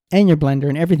microwave and your blender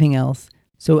and everything else.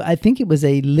 So I think it was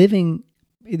in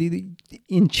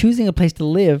choosing a place to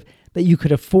live that you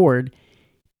could afford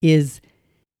is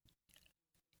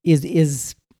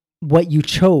what you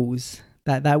chose.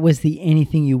 That was the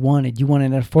anything you wanted. You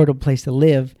wanted an affordable place to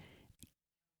live,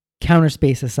 counter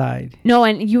space aside. No,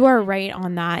 and you are right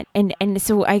on that. And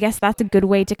so I guess that's a good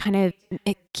way to kind of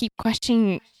keep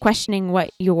questioning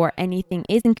what your anything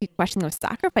is, and keep questioning those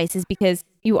sacrifices, because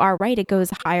you are right. It goes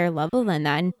higher level than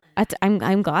that. And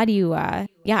I'm glad you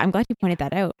pointed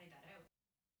that out.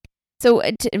 So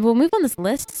we'll move on this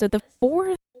list. So the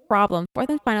fourth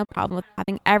and final problem with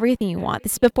having everything you want.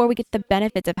 This is before we get to the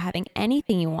benefits of having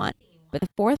anything you want. But the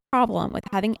fourth problem with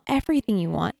having everything you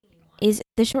want is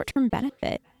the short-term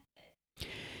benefit.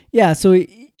 Yeah, so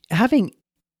having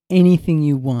anything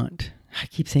you want, I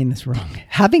keep saying this wrong.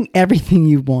 Having everything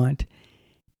you want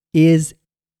is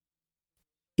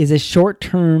a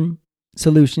short-term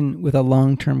solution with a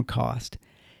long-term cost.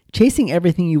 Chasing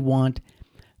everything you want,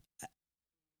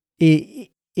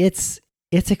 it's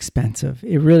expensive.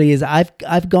 It really is.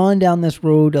 I've gone down this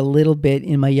road a little bit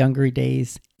in my younger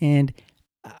days, and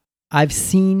I've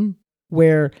seen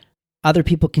where other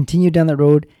people continue down the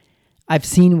road. I've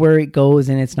seen where it goes,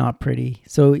 and it's not pretty.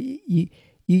 So you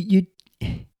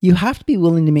have to be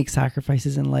willing to make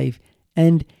sacrifices in life.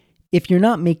 And if you're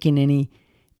not making any,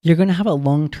 you're going to have a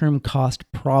long-term cost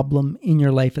problem in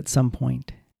your life at some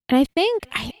point. And I think,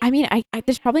 I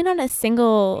there's probably not a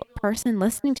single person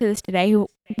listening to this today who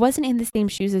wasn't in the same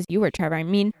shoes as you were, Trevor. I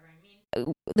mean,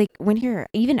 like when you're,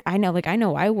 even I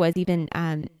know I was even,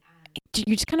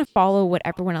 you just kind of follow what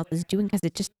everyone else is doing because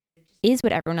it just is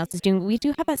what everyone else is doing. We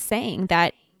do have a saying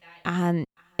that in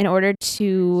order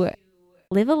to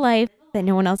live a life that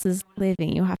no one else is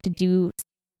living, you have to do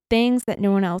things that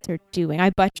no one else are doing. I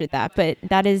butchered that, but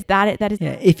that is.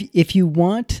 Yeah, if you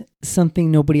want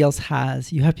something nobody else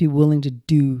has, you have to be willing to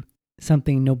do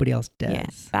something nobody else does.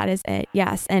 Yes, that is it.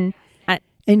 Yes, and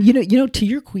you know, to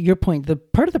your point, the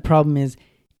part of the problem is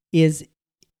is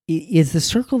the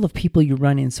circle of people you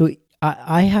run in. So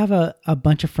I have a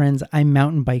bunch of friends I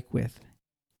mountain bike with,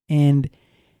 and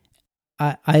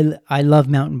I love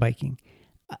mountain biking.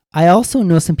 I also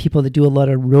know some people that do a lot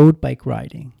of road bike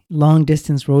riding, long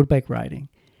distance road bike riding.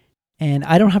 And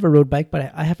I don't have a road bike,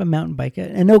 but I have a mountain bike,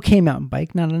 an okay mountain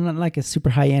bike, not like a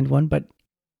super high end one, but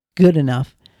good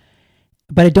enough.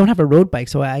 But I don't have a road bike,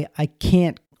 so I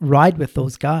can't ride with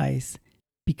those guys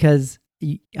because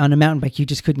on a mountain bike you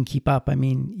just couldn't keep up. I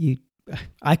mean,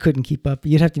 I couldn't keep up.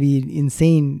 You'd have to be an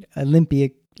insane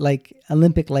Olympic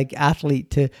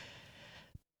athlete to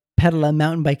pedal a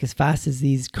mountain bike as fast as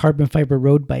these carbon fiber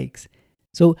road bikes.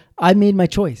 So I made my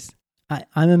choice.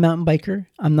 I'm a mountain biker.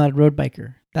 I'm not a road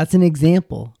biker. That's an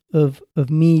example of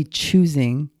me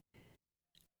choosing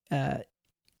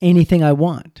anything I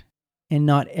want and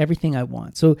not everything I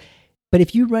want. So, but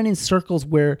if you run in circles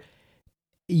where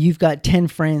you've got 10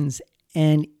 friends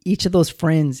and each of those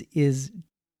friends is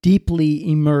deeply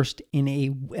immersed in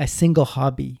a single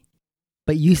hobby,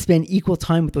 but you spend equal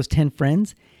time with those 10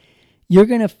 friends, you're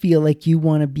going to feel like you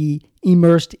want to be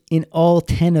immersed in all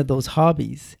 10 of those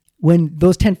hobbies. When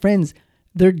those 10 friends,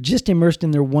 they're just immersed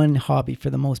in their one hobby for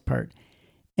the most part.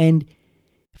 And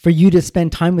for you to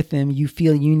spend time with them, you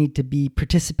feel you need to be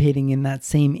participating in that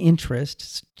same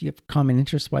interest. You have common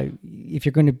interests. Why, if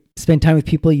you're going to spend time with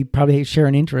people, you probably share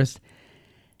an interest.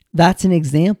 That's an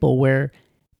example where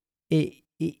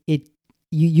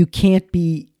you can't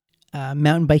be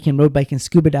mountain biking, road biking,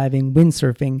 scuba diving,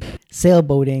 windsurfing,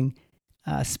 sailboating,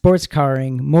 sports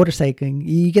carring, motorcycling.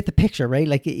 You get the picture, right?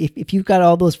 Like if you've got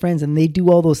all those friends and they do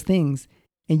all those things,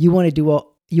 and you want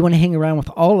to hang around with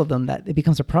all of them, that it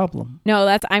becomes a problem.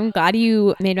 No, I'm glad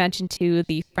you made mention to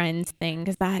the friends thing,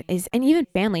 because that is, and even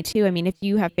family too. I mean, if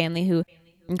you have family who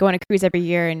go on a cruise every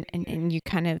year and you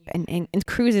kind of, and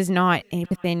cruise is not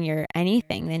within your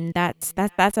anything, then that's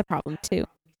a problem too.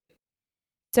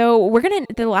 So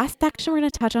the last section we're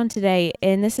going to touch on today,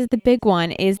 and this is the big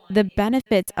one, is the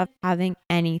benefits of having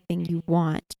anything you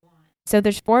want. So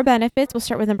there's 4 benefits. We'll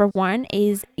start with number 1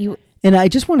 is you. And I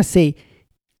just want to say,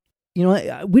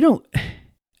 I don't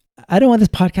want this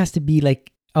podcast to be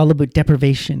like all about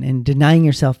deprivation and denying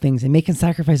yourself things and making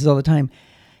sacrifices all the time.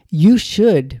 You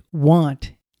should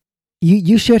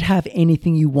you should have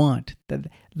anything you want.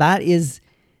 That's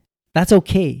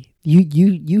okay.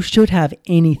 You should have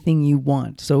anything you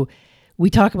want. So we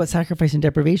talk about sacrifice and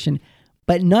deprivation,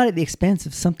 but not at the expense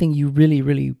of something you really,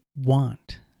 really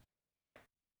want.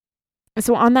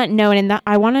 So on that note, and that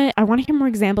I want to hear more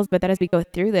examples about that as we go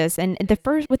through this. And the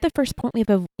first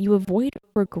point, you avoid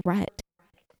regret.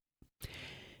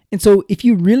 And so if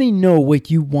you really know what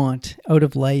you want out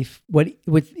of life, what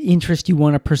interest you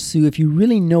want to pursue, if you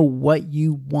really know what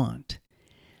you want,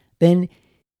 then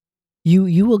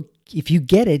you will, if you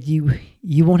get it,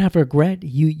 you won't have regret.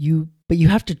 But you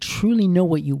have to truly know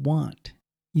what you want.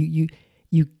 You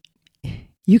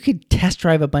could test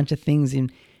drive a bunch of things and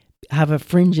have a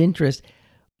fringe interest,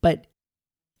 but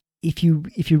if you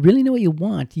really know what you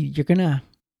want, you're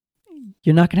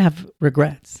not gonna have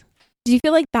regrets. Do you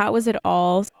feel like that was at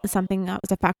all something that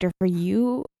was a factor for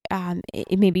you?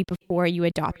 Maybe before you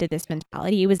adopted this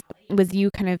mentality, was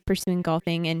you kind of pursuing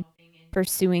golfing and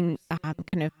pursuing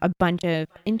kind of a bunch of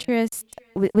interests?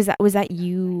 Was that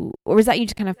you, or was that you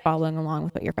just kind of following along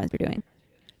with what your friends were doing?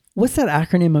 What's that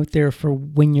acronym out there for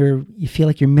when you feel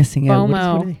like you're missing out?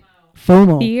 FOMO.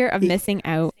 FOMO. Fear of missing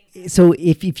out. So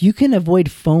if you can avoid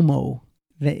FOMO,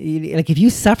 like if you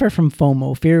suffer from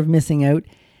FOMO, fear of missing out,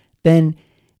 then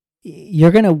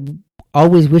you're going to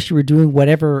always wish you were doing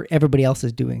whatever everybody else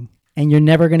is doing. And you're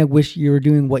never going to wish you were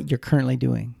doing what you're currently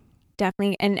doing.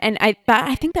 Definitely. And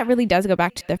I think that really does go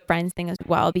back to the friends thing as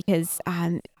well, because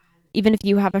even if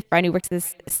you have a friend who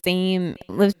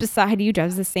lives beside you,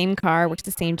 drives the same car, works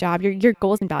the same job, your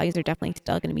goals and values are definitely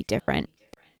still going to be different.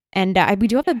 And we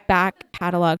do have a back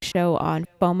catalog show on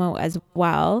FOMO as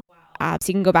well. So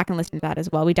you can go back and listen to that as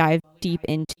well. We dive deep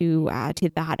into to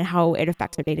that and how it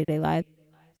affects our day-to-day lives.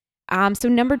 So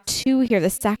number 2 here, the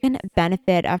second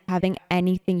benefit of having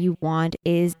anything you want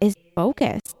is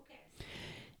focus.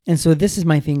 And so this is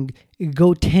my thing.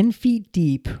 Go 10 feet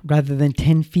deep rather than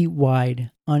 10 feet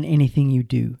wide on anything you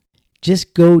do.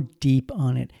 Just go deep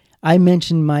on it. I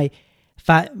mentioned my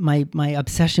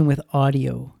obsession with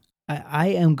audio.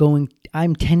 I'm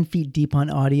 10 feet deep on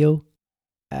audio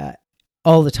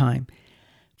all the time.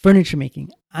 Furniture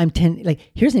making.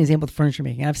 Here's an example of furniture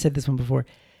making. I've said this one before.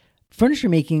 Furniture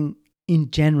making in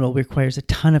general requires a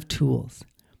ton of tools.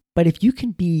 But if you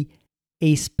can be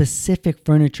a specific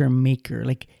furniture maker,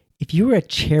 like if you were a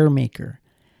chair maker,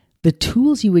 the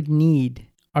tools you would need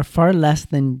are far less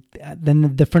than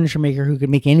the furniture maker who could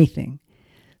make anything.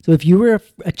 So if you were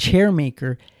a chair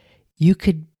maker, you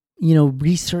could,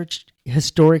 research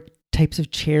historic types of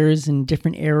chairs in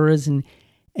different eras and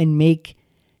make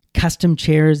custom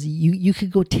chairs. You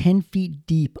could go 10 feet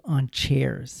deep on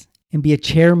chairs and be a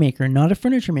chair maker, not a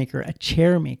furniture maker, a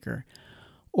chair maker.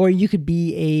 Or you could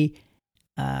be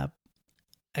a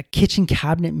kitchen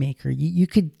cabinet maker. You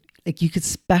could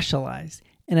specialize.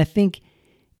 And I think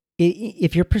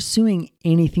if you're pursuing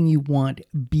anything you want,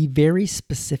 be very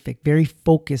specific, very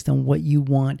focused on what you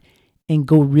want, and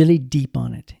go really deep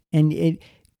on it. And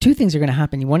two things are going to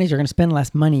happen. One is you're going to spend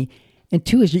less money, and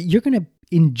two is you're going to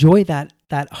enjoy that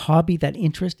hobby, that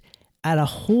interest at a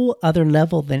whole other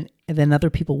level than other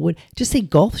people would. Just say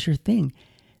golf's your thing.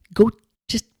 Go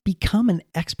just become an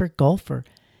expert golfer.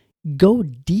 Go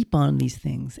deep on these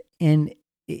things, and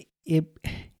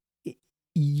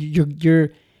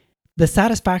the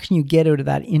satisfaction you get out of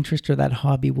that interest or that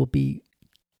hobby will be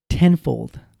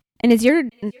tenfold. And is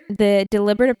the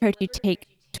deliberate approach you take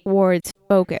towards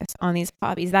focus on these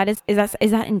hobbies, is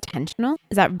that intentional?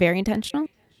 Is that very intentional?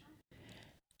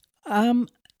 When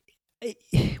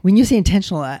you say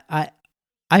intentional,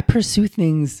 I pursue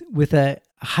things with a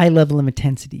high level of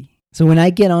intensity. So when I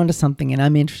get onto something and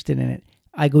I'm interested in it,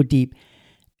 I go deep.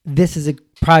 This is a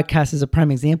podcast is a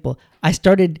prime example. I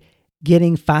started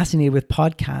getting fascinated with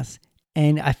podcasts,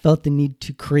 and I felt the need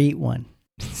to create one.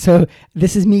 So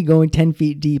this is me going 10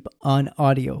 feet deep on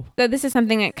audio. So this is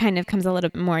something that kind of comes a little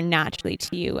bit more naturally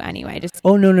to you anyway.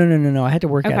 Oh, no. I had to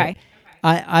work at it.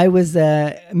 I was,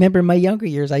 remember in my younger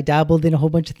years, I dabbled in a whole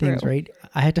bunch of things, right?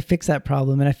 I had to fix that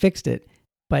problem, and I fixed it.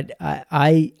 But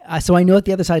so I know what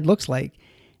the other side looks like.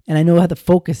 And I know how the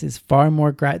focus is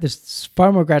there's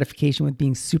far more gratification with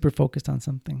being super focused on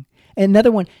something. And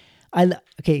another one,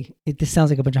 this sounds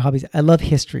like a bunch of hobbies. I love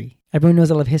history. Everyone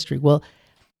knows I love history. Well,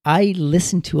 I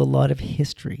listen to a lot of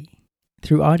history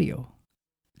through audio.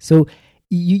 So,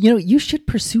 you should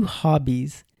pursue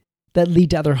hobbies that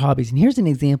lead to other hobbies. And here's an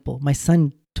example. My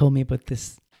son told me about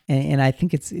this, and I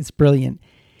think it's brilliant.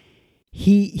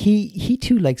 He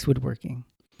too likes woodworking,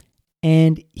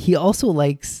 and he also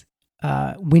likes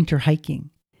winter hiking.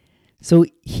 So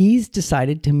he's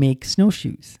decided to make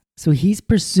snowshoes. So he's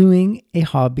pursuing a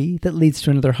hobby that leads to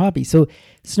another hobby. So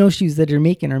snowshoes that are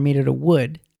made out of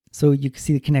wood. So you can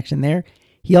see the connection there.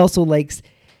 He also likes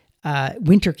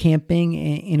winter camping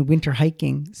and winter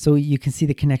hiking. So you can see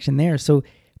the connection there. So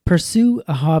pursue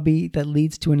a hobby that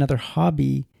leads to another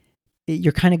hobby.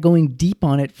 You're kind of going deep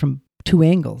on it from two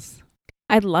angles.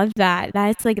 I love that.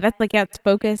 It's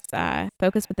focus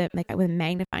with it, with a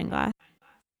magnifying glass.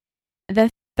 The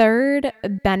third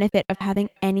benefit of having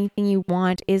anything you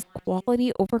want is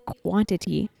quality over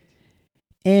quantity.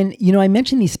 And, I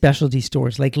mentioned these specialty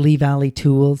stores like Lee Valley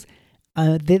Tools.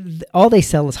 All they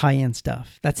sell is high-end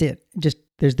stuff. That's it. Just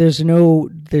there's no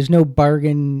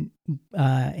bargain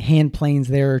hand planes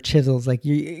there or chisels. Like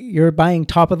you're buying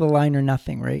top of the line or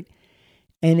nothing, right?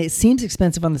 And it seems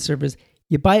expensive on the surface.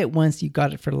 You buy it once, you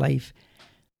got it for life.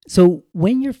 So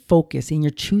when you're focused and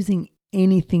you're choosing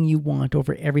anything you want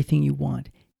over everything you want,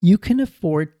 you can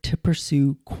afford to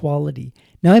pursue quality.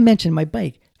 Now, I mentioned my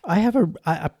bike. I have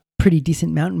a pretty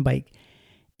decent mountain bike.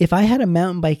 If I had a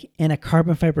mountain bike and a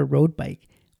carbon fiber road bike,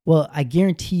 well, I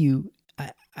guarantee you,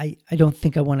 I don't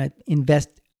think I want to invest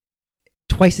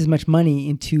twice as much money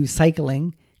into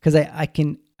cycling because I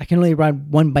can only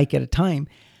ride one bike at a time.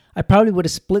 I probably would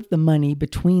have split the money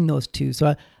between those two.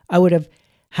 So I would have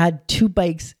had two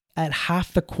bikes at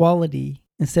half the quality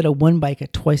instead of one bike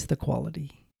at twice the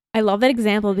quality. I love that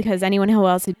example because anyone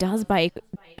else who does bike,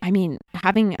 having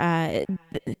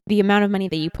the amount of money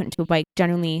that you put into a bike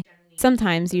generally,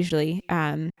 usually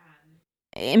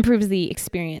improves the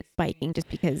experience biking just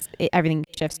because everything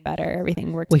shifts better,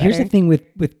 everything works better. Well, here's the thing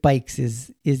with bikes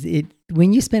is it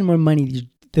when you spend more money,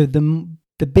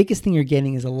 the biggest thing you're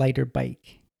getting is a lighter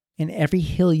bike. And every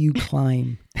hill you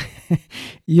climb,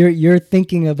 you're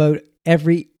thinking about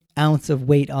every ounce of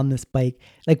weight on this bike.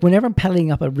 Like whenever I'm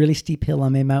pedaling up a really steep hill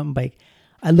on my mountain bike,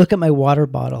 I look at my water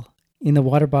bottle in the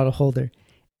water bottle holder,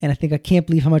 and I think I can't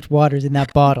believe how much water is in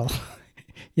that bottle.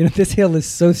 This hill is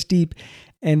so steep,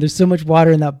 and there's so much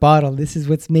water in that bottle. This is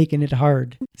what's making it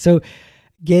hard. So,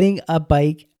 getting a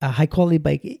bike, a high quality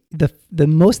bike, the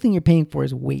most thing you're paying for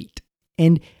is weight,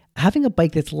 and having a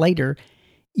bike that's lighter.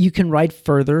 You can ride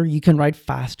further, you can ride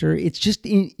faster. It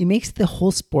makes the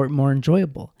whole sport more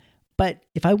enjoyable. But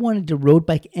if I wanted to road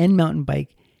bike and mountain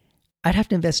bike, I'd have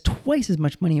to invest twice as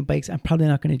much money in bikes. I'm probably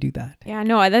not going to do that. Yeah,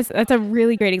 no, that's a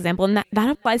really great example. And that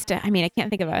applies to, I can't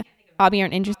think of a hobby or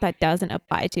an interest that doesn't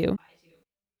apply to.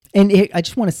 And I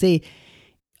just want to say,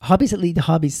 hobbies that lead to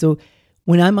hobbies. So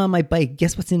when I'm on my bike,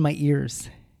 guess what's in my ears?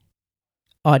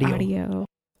 Audio.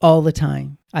 All the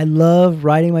time. I love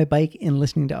riding my bike and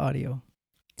listening to audio.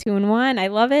 2 in 1. I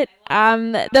love it.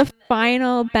 The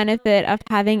final benefit of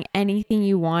having anything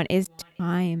you want is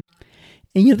time.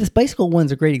 And this bicycle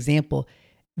one's a great example.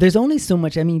 There's only so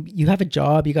much. I mean, you have a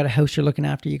job, you got a house you're looking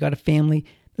after, you got a family.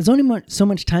 There's only so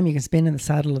much time you can spend in the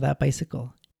saddle of that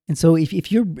bicycle. And so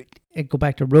if you're, go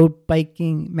back to road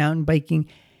biking, mountain biking,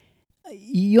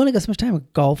 you only got so much time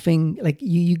with golfing. Like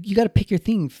you got to pick your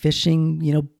thing. Fishing,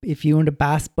 if you owned a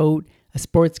bass boat, a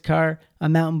sports car, a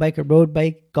mountain bike, a road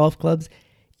bike, golf clubs,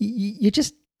 you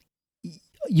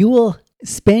will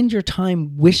spend your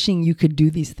time wishing you could do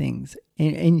these things.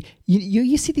 And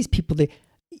you see these people that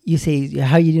you say,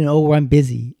 how you doing? Oh, I'm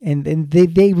busy. And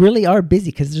they really are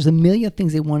busy because there's a million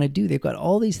things they want to do. They've got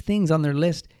all these things on their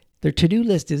list. Their to-do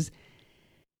list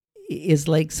is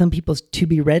like some people's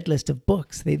to-be read list of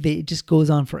books. It just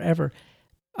goes on forever.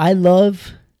 I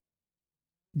love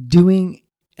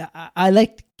I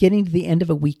like getting to the end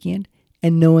of a weekend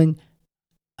and knowing,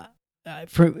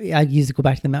 I used to go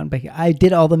back to the mountain biking. I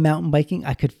did all the mountain biking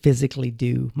I could physically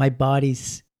do. My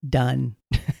body's done.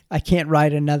 I can't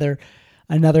ride another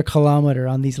kilometer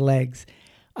on these legs.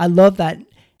 I love that,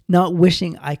 not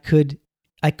wishing I could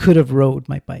have rode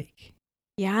my bike.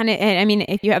 Yeah, and I mean,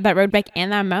 if you have that road bike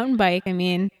and that mountain bike, I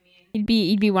mean, you'd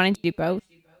be wanting to do both.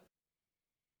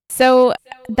 So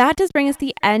that does bring us to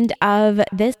the end of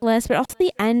this list, but also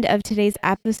the end of today's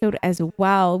episode as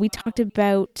well. We talked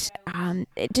about,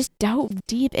 just dove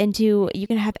deep into, you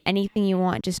can have anything you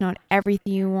want, just not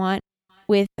everything you want,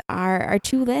 with our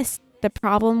 2 lists: the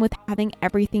problem with having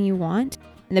everything you want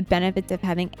and the benefits of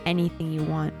having anything you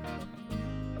want.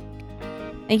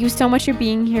 Thank you so much for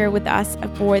being here with us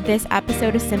for this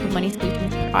episode of Simple Money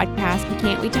Solutions podcast. We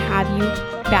can't wait to have you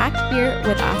back here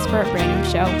with us for a brand new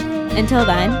show. Until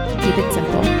then, keep it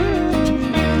simple.